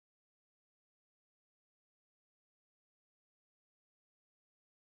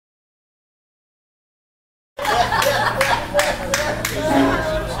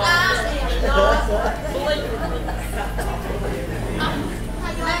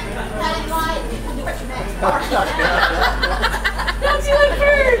Don't you look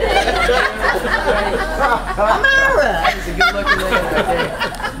pretty? Amara. That's a good looking lady right there.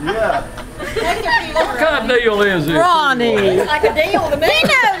 Yeah. What kind of deal is it? Ronnie. It's like a deal to me. You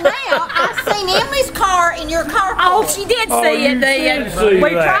know, now, I seen Emily's car in your car. Oh, she did see it then. We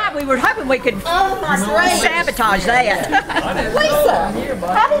tried. We were hoping we could sabotage that. Lisa,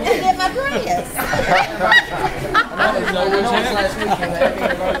 how did you get my dress? I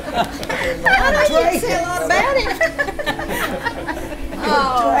didn't say a lot about it.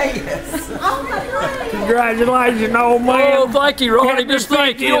 Oh, my God. Congratulations, old man. Oh, thank you, Ronnie. Just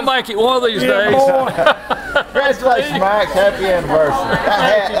think you'll make it one of these days. Congratulations, Max. Happy anniversary.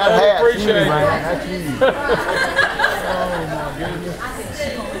 That hat, appreciate it, man. That's you.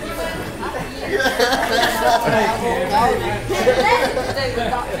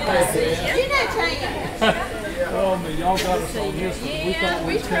 You know, Tanya. Oh, man, y'all got us on this one. We thought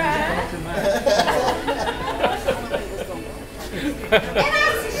we tried.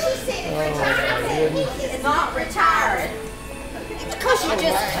 And she said he is not retired. Because you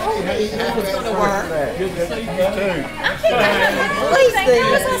just told me it was going to work. Good to see you, too. I can't believe that.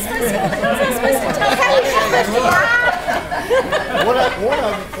 How was I supposed to tell? How was I supposed to work? One of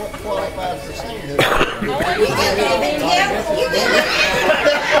them qualifies for senior. You get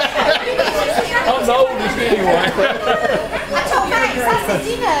I'm the oldest anyway. I told Max, I said,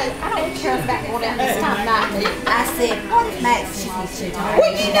 you know, I don't care about going out this time of night. I said, what if Max should talk?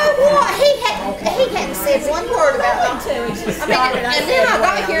 Well, you know what? He hadn't said one word about me. I mean, and then I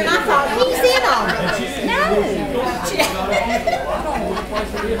got here and I thought, he's in on it. No.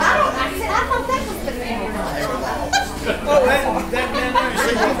 I thought that was the man. Oh, that man there.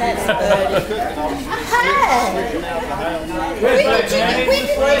 When did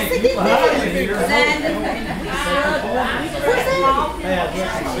Lisa get that?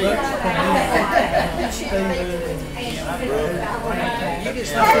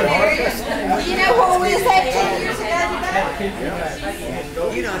 You know what we was at 10 years ago?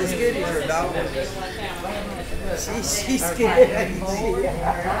 You're not as good as her dog. She's good.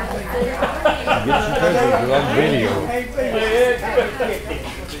 Get some pictures on video.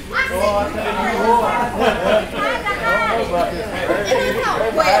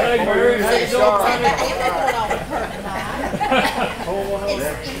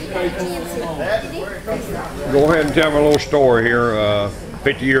 Go ahead and tell me a little story here.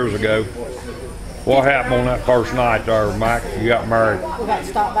 50 years ago, what happened on that first night there, Mike? You got married. We got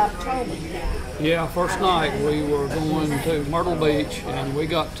stopped by patrolman. Yeah, first night we were going to Myrtle Beach and we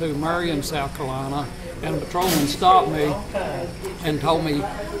got to Marion, South Carolina, and a patrolman stopped me and told me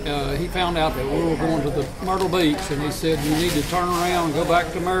he found out that we were going to the Myrtle Beach, and he said you need to turn around and go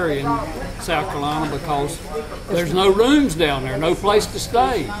back to Marion, South Carolina, because there's no rooms down there, no place to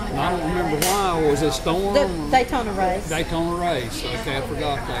stay. And I don't remember why. Was it storm? The Daytona race. Daytona race. Okay, I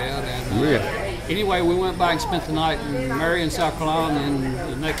forgot that. And anyway, we went back and spent the night in Marion, South Carolina, and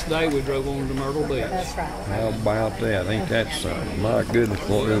the next day we drove on to Myrtle Beach. That's right. How about that? I think that's, my goodness,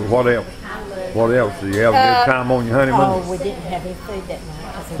 what else? What else? Did you have a good time on your honeymoon? Oh, we didn't have any food that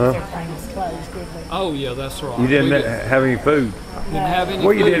night because everything was closed, did we? Oh, yeah, that's right. You didn't have any food? Didn't have any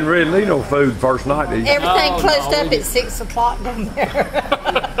Well, you food. didn't really need no food first night, did you? Everything closed up we at 6 o'clock down there.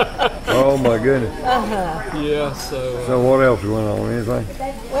 Oh, my goodness. Yeah, so... So what else went on? Anything?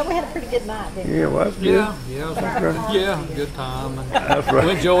 Well, we had a pretty good night, didn't we? Yeah, well, that's good. Yeah, good time. And That's right.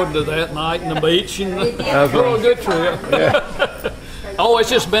 we enjoyed that night in the beach, and That's a right. good trip. Yeah. Oh, it's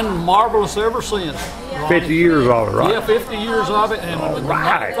just been marvelous ever since. 50 years of it, right? Yeah, 50 years of it, and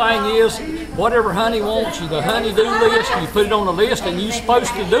right. the thing is, whatever honey wants you, the honey-do list, you put it on the list, and you're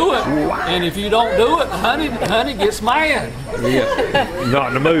supposed to do it. And if you don't do it, the honey gets mad. Yeah. Not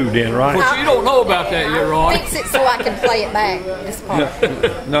in the mood then, right? But you don't know about that yet, Ron. Fix it so I can play it back, this part.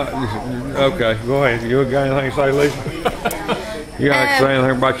 No, okay, go ahead. You got anything to say, Lisa? You got to say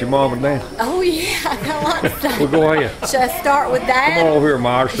anything about your mom and dad? Oh, yeah, I got a lot to say. Well, go ahead. Should I start with Come on Dad? over here,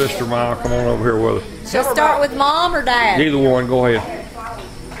 Ma. Our sister, Ma. Come on over here with us. Should I start with Mom or Dad? Either one, go ahead.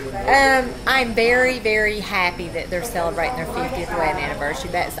 I'm very, very happy that they're celebrating their 50th wedding anniversary.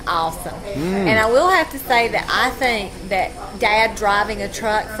 That's awesome. And I will have to say that I think that Dad driving a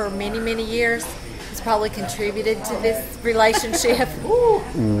truck for many, many years has probably contributed to this relationship.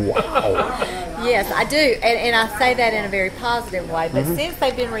 Wow. Yes, I do. And I say that in a very positive way. But since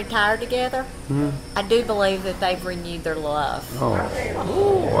they've been retired together, I do believe that they've renewed their love. Oh,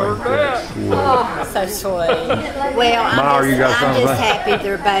 Oh, so sweet. Well, Myra, you got I'm something just to say? happy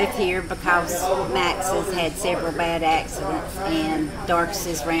they're both here because Max has had several bad accidents and Darcus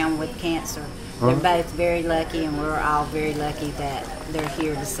is round with cancer. They're both very lucky, and we're all very lucky that they're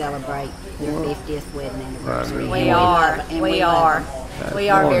here to celebrate their 50th wedding anniversary. We are. We are. We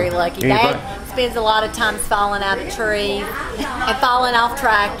are very lucky. Anything? Dad spends a lot of times falling out of trees and falling off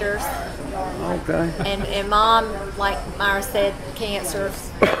tractors. Okay. And Mom, like Myra said, cancer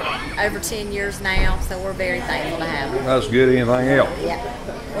over 10 years now, so we're very thankful to have them. That's good. Anything else? Yeah.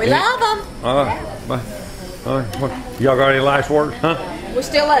 We love them. Y'all got any last words? Huh? We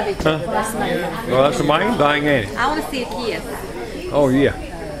still love each other. That's the main thing. Well, that's the main thing, ain't it? I want to see a kiss. Oh, yeah.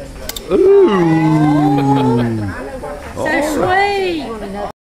 Ooh. So sweet.